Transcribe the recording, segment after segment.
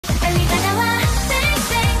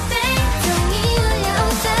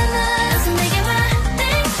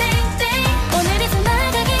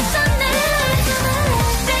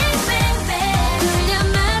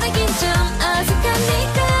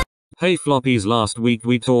Hey floppies, last week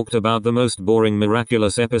we talked about the most boring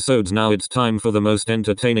miraculous episodes. Now it's time for the most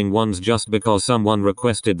entertaining ones just because someone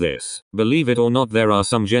requested this. Believe it or not, there are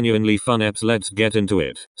some genuinely fun eps. Let's get into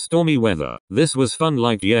it. Stormy weather. This was fun.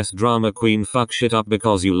 Like, yes, drama queen, fuck shit up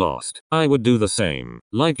because you lost. I would do the same.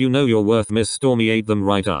 Like, you know your worth. Miss Stormy ate them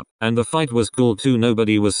right up. And the fight was cool too.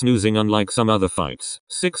 Nobody was snoozing unlike some other fights.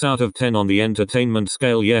 6 out of 10 on the entertainment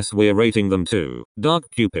scale. Yes, we're rating them too. Dark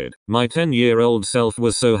Cupid. My 10-year-old self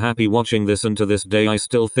was so happy watching this, and to this day I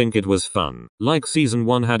still think it was fun. Like, season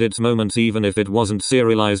 1 had its moments. Even if it wasn't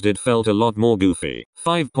serialized, it felt a lot more goofy.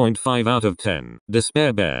 5.5 out of 10.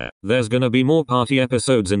 Despair Bear. There's gonna be more party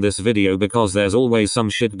episodes in this video because there's always some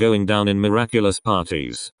shit going down in miraculous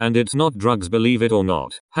parties. And it's not drugs, believe it or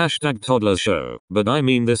not. Hashtag toddler show. But I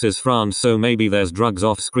mean, this is France, so maybe there's drugs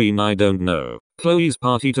off screen, I don't know. Chloe's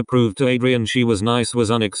party to prove to Adrian she was nice was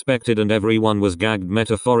unexpected, and everyone was gagged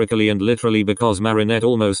metaphorically and literally because Marinette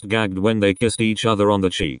almost gagged when they kissed each other on the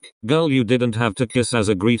cheek. Girl, you didn't have to kiss as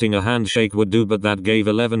a greeting, a handshake would do, but that gave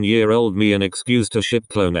 11-year-old me an excuse to ship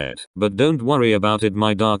Clonette. But don't worry about it,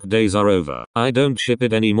 my dark days are over. I don't ship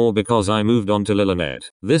it anymore because I moved on to Lilinette.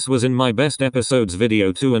 This was in my best episodes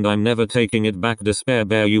video too, and I'm never taking it back. Despair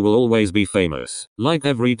Bear, you will always be famous. Like,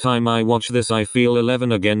 every time I watch this I feel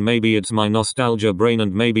 11 again. Maybe it's my nostalgia brain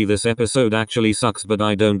and maybe this episode actually sucks, but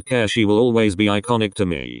I don't care. She will always be iconic to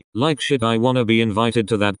me. Like shit, I wanna be invited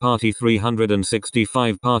to that party.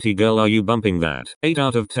 365 party girl, are you bumping that? 8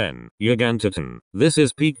 out of 10. Gigantitan. This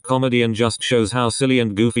is peak comedy and just shows how silly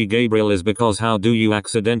and goofy Gabriel is, because how do you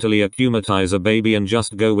accidentally akumatize a baby and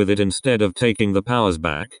just go with it instead of taking the powers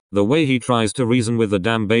back? The way he tries to reason with the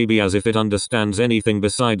damn baby as if it understands anything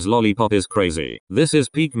besides lollipop is crazy. This is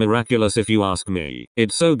peak miraculous if you ask me.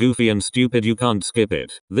 It's so goofy and stupid you can't skip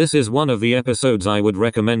it. This is one of the episodes I would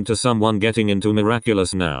recommend to someone getting into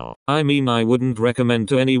miraculous now. I mean, I wouldn't recommend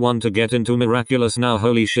to anyone to get into miraculous now.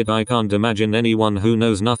 Holy shit, I can't imagine anyone who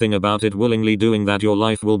knows nothing about it willingly doing that. Your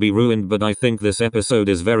life will be ruined. But I think this episode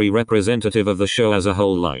is very representative of the show as a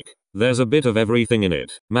whole. Like, there's a bit of everything in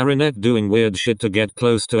it. Marinette doing weird shit to get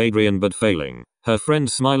close to Adrian but failing. Her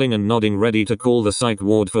friend smiling and nodding ready to call the psych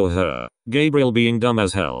ward for her. Gabriel being dumb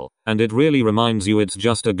as hell. And it really reminds you it's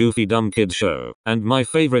just a goofy dumb kid show. And my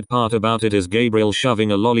favorite part about it is Gabriel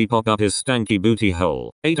shoving a lollipop up his stanky booty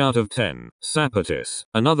hole. 8 out of 10. Sapatis.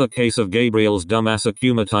 Another case of Gabriel's dumbass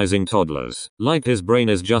akumatizing toddlers. Like, his brain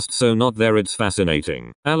is just so not there, it's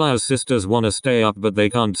fascinating. Ala's sisters wanna stay up but they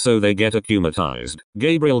can't, so they get akumatized.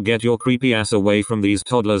 Gabriel, get your creepy ass away from these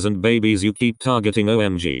toddlers and babies you keep targeting,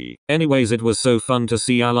 OMG. Anyways, it was so fun to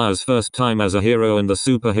see Ala's first time as a hero, and the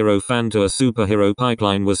superhero fan to a superhero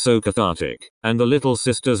pipeline was so cathartic. And the little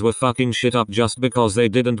sisters were fucking shit up just because they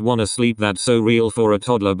didn't wanna sleep. That's so real for a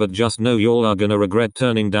toddler, but just know y'all are gonna regret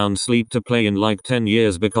turning down sleep to play in like 10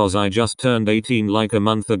 years, because I just turned 18 like a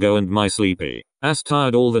month ago and my sleepy ass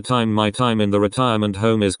tired all the time. My time in the retirement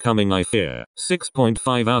home is coming, I fear.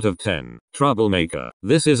 6.5 out of 10. Troublemaker.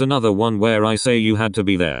 This is another one where I say you had to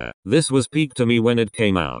be there. This was peak to me when it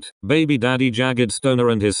came out. Baby daddy Jagged Stoner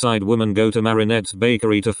and his side woman go to Marinette's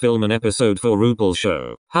bakery to film an episode for RuPaul's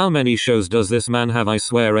show. How many shows does this man have? I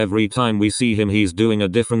swear every time we see him he's doing a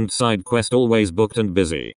different side quest, always booked and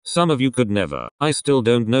busy. Some of you could never. I still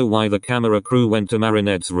don't know why the camera crew went to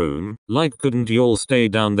Marinette's room. Like, couldn't you all stay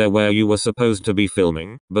down there where you were supposed to be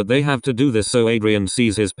filming? But they have to do this so Adrian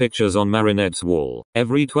sees his pictures on Marinette's wall.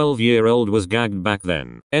 Every 12-year-old was gagged back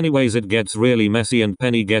then. Anyways, it gets really messy and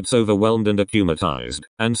Penny gets overwhelmed and akumatized.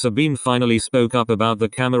 And Sabine finally spoke up about the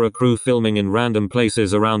camera crew filming in random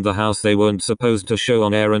places around the house they weren't supposed to show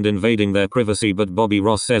on air and invading their privacy, but Bobby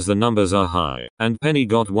Ross says the numbers are high. And Penny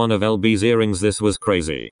got one of LB's earrings. This was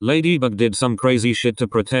crazy. Ladybug did some crazy shit to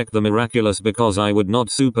protect the miraculous, because I would not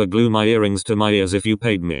super glue my earrings to my ears if you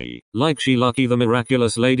paid me. Like, she lucky the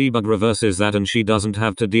miraculous Ladybug reverses that and she doesn't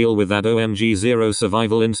have to deal with that. OMG, zero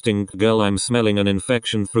survival instinct girl. I'm smelling an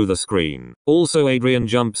infection through the screen. Also, Adrian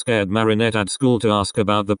jump scared Marinette at school to ask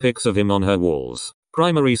about the pics of him on her walls.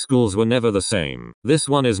 Primary schools were never the same. This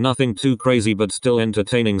one is nothing too crazy but still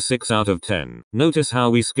entertaining. 6 out of 10. Notice how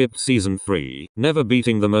we skipped season 3, never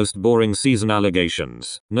beating the most boring season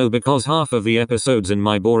allegations. No, because half of the episodes in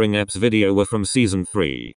my boring eps video were from season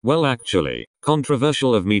 3. Well, actually,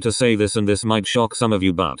 Controversial of me to say this and this might shock some of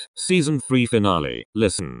you, but season 3 finale.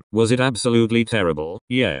 Listen, was it absolutely terrible?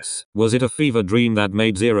 Yes. Was it a fever dream that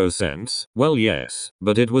made zero sense? Well, yes.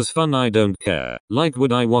 But it was fun. I don't care. Like,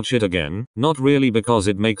 would I watch it again? Not really, because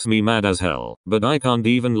it makes me mad as hell. But I can't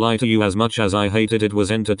even lie to you, as much as I hate it, it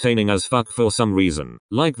was entertaining as fuck for some reason.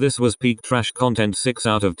 Like, this was peak trash content. 6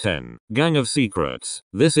 out of 10. Gang of Secrets.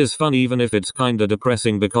 This is fun even if it's kinda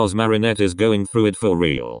depressing because Marinette is going through it for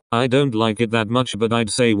real. I don't like it that much, but I'd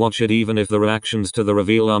say watch it even if the reactions to the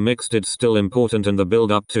reveal are mixed. It's still important, and the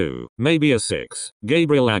build up too. Maybe a 6.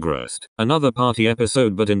 Gabriel Agrest. Another party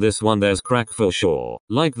episode, but in this one there's crack for sure.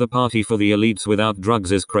 Like, the party for the elites without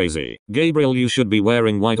drugs is crazy. Gabriel, you should be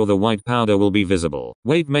wearing white or the white powder will be visible.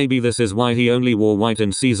 Wait, maybe this is why he only wore white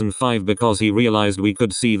in season 5, because he realized we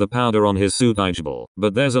could see the powder on his suit.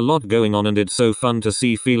 But there's a lot going on and it's so fun to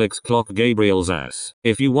see Felix clock Gabriel's ass.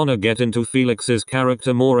 If you wanna get into Felix's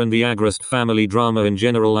character more and the Agrest family drama in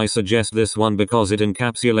general, I suggest this one because it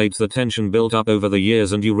encapsulates the tension built up over the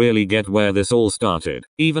years and you really get where this all started.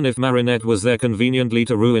 Even if Marinette was there conveniently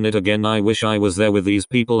to ruin it again, I wish I was there with these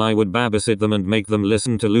people. I would babysit them and make them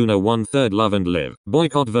listen to Luna 1/3 Love and Live.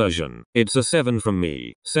 Boycott version. It's a 7 from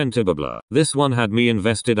me. Sentibabla. This one had me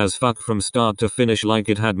invested as fuck from start to finish. Like,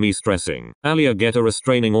 it had me stressing. Alia, get a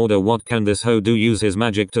restraining order. What can this hoe do? Use his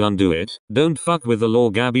magic to undo it? Don't fuck with the law,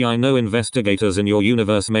 Gabby. I know investigators in your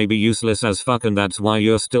universe may be useless as fuck and that's why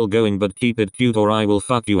you're still going, but keep it cute or I will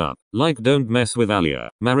fuck you up. Like, don't mess with Alia.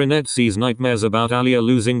 Marinette sees nightmares about Alia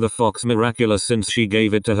losing the fox miraculous since she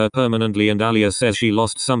gave it to her permanently, and Alia says she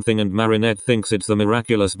lost something and Marinette thinks it's the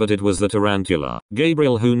miraculous, but it was the tarantula.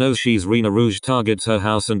 Gabriel, who knows she's Rena Rouge, targets her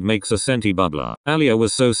house and makes a senti bubbler. Alia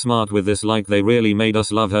was so smart with this. Like, they really made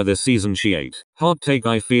us love her this season. She ate. Hot take,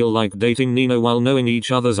 I feel like dating Nina while knowing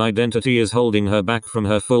each other's identity is holding her back from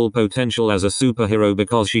her full potential as a superhero,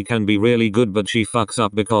 because she can be really good but she fucks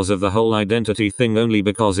up because of the whole identity thing, only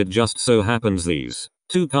because it just so happens these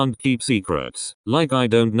two can't keep secrets. Like, I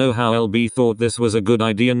don't know how LB thought this was a good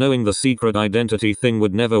idea, knowing the secret identity thing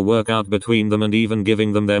would never work out between them and even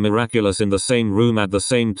giving them their miraculous in the same room at the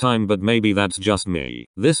same time, but maybe that's just me.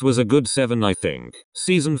 This was a good 7, I think.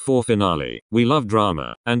 Season 4 finale. We love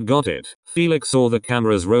drama. And got it. Felix saw the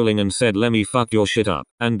cameras rolling and said, "Let me fuck your shit up."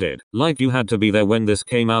 And did. Like, you had to be there when this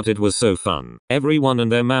came out. It was so fun. Everyone and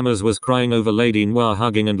their mamas was crying over Lady Noir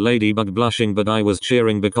hugging and Ladybug blushing, but I was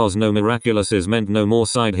cheering because no miraculouses meant no more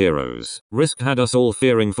side heroes. Risk had us all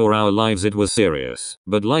fearing for our lives. It was serious.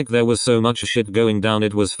 But like, there was so much shit going down.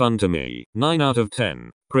 It was fun to me. 9 out of 10.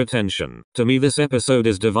 Pretension. To me, this episode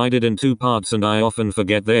is divided in 2 parts and I often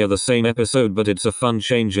forget they are the same episode, but it's a fun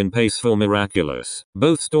change in pace for Miraculous.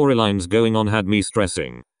 Both storylines going on had me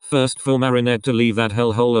stressing. First, for Marinette to leave that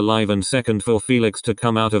hellhole alive, and second, for Felix to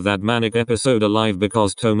come out of that manic episode alive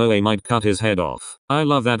because Tomoe might cut his head off. I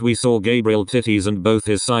love that we saw Gabriel titties and both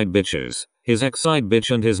his side bitches. His ex-side bitch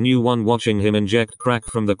and his new one, watching him inject crack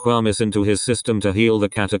from the Kwamis into his system to heal the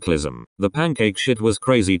cataclysm. The pancake shit was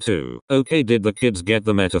crazy too. Okay, did the kids get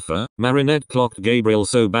the metaphor? Marinette clocked Gabriel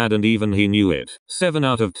so bad and even he knew it. 7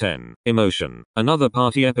 out of 10. Emotion. Another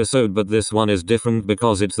party episode, but this one is different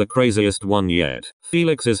because it's the craziest one yet.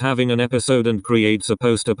 Felix is having an episode and creates a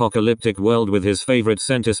post-apocalyptic world with his favorite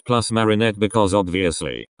Centis plus Marinette, because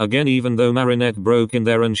obviously. Again, even though Marinette broke in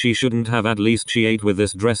there and she shouldn't have, at least she ate with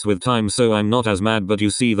this dress with time, so I'm not as mad, but you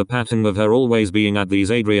see the pattern of her always being at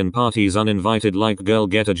these Adrian parties uninvited, like, girl,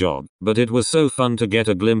 get a job. But it was so fun to get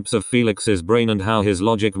a glimpse of Felix's brain and how his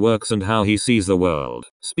logic works and how he sees the world.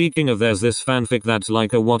 Speaking of, there's this fanfic that's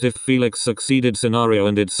like a what if Felix succeeded scenario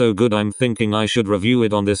and it's so good I'm thinking I should review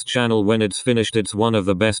it on this channel when it's finished. It's one of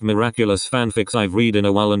the best Miraculous fanfics I've read in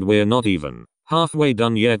a while and we're not even halfway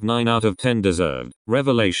done yet. 9 out of 10 deserved.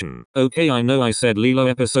 Revelation. Okay, I know I said Lilo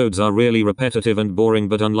episodes are really repetitive and boring,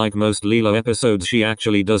 but unlike most Lilo episodes, she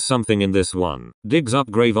actually does something in this one. Digs up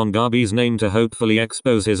grave on Gabi's name to hopefully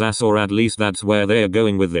expose his ass, or at least that's where they're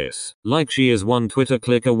going with this. Like, she is one Twitter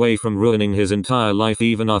click away from ruining his entire life,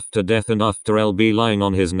 even after death and after LB lying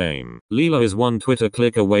on his name. Lilo is one Twitter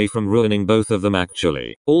click away from ruining both of them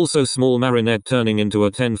actually. Also, small Marinette turning into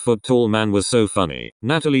a 10-foot tall man was so funny.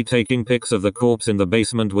 Natalie taking pics of the corpse in the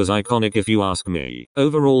basement was iconic if you ask me.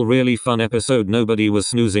 Overall, really fun episode. Nobody was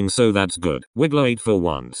snoozing, so that's good. Wiggler ate for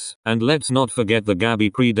once. And let's not forget the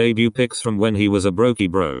Gabi pre-debut pics from when he was a brokey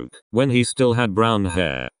broke. When he still had brown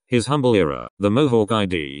hair. His humble era, the Mohawk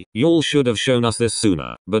ID. Y'all should have shown us this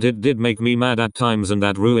sooner, but it did make me mad at times and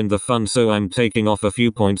that ruined the fun, so I'm taking off a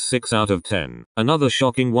few points. 6 out of 10. Another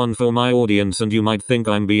shocking one for my audience, and you might think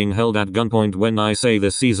I'm being held at gunpoint when I say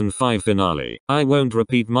the season 5 finale. I won't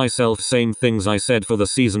repeat myself, same things I said for the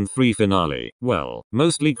season 3 finale. Well,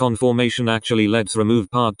 mostly conformation. Actually, let's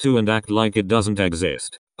remove part 2 and act like it doesn't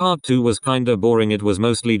exist. Part 2 was kinda boring, it was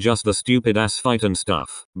mostly just the stupid ass fight and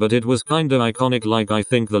stuff. But it was kinda iconic. Like, I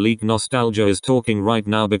think the leaked nostalgia is talking right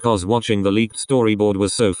now because watching the leaked storyboard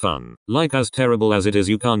was so fun. Like, as terrible as it is,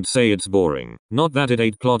 you can't say it's boring. Not that it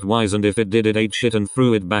ate plot wise, and if it did, it ate shit and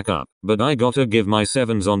threw it back up. But I gotta give my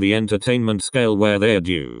 7s on the entertainment scale where they're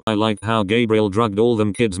due. I liked how Gabriel drugged all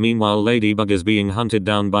them kids, meanwhile Ladybug is being hunted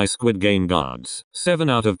down by Squid Game guards. 7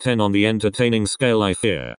 out of 10 on the entertaining scale. I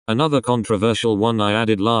fear another controversial one I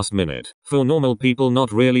added last minute. For normal people,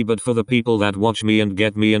 not really, but for the people that watch me and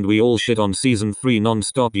get me, and we all shit on season 3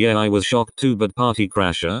 non-stop. Yeah, I was shocked too, but Party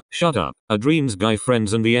Crasher, shut up. Adrian's guy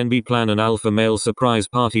friends and the NB plan an alpha male surprise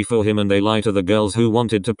party for him, and they lie to the girls who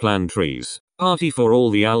wanted to plan trees. Party for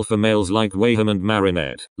all the alpha males like Wayham and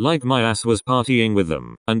Marinette. Like, my ass was partying with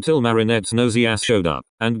them, until Marinette's nosy ass showed up,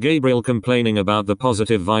 and Gabriel complaining about the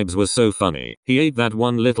positive vibes was so funny. He ate that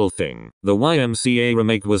one little thing. The YMCA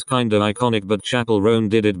remake was kinda iconic, but Chapel Roan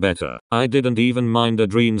did it better. I didn't even mind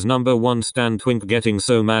Adrian's #1 stan Twink getting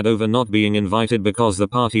so mad over not being invited because the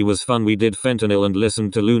party was fun. We did fentanyl and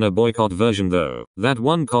listened to Luna Boycott version though. That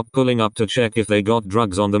one cop pulling up to check if they got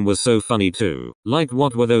drugs on them was so funny too. Like,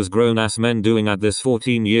 what were those grown ass men doing at this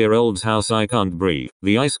 14-year-old's house? I can't breathe.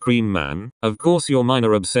 The ice cream man? Of course your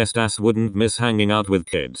minor obsessed ass wouldn't miss hanging out with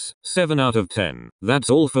kids. 7 out of 10. That's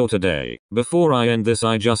all for today. Before I end this,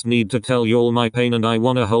 I just need to tell y'all my pain, and I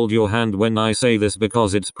wanna hold your hand when I say this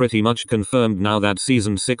because it's pretty much confirmed now that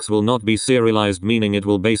season 6 will not be serialized, meaning it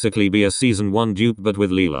will basically be a season 1 dupe but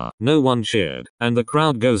with Leela. No one cheered, and the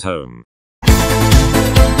crowd goes home.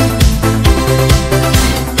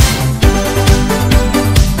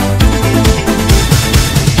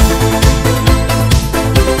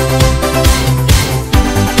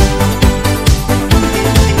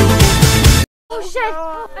 Oh shit!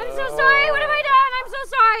 I'm so sorry! What have I done? I'm so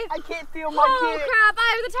sorry! I can't feel my kid! Oh crap!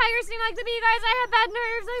 The tigers seem like to be, you guys. I have bad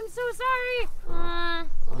nerves. I'm so sorry.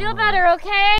 Feel better, okay?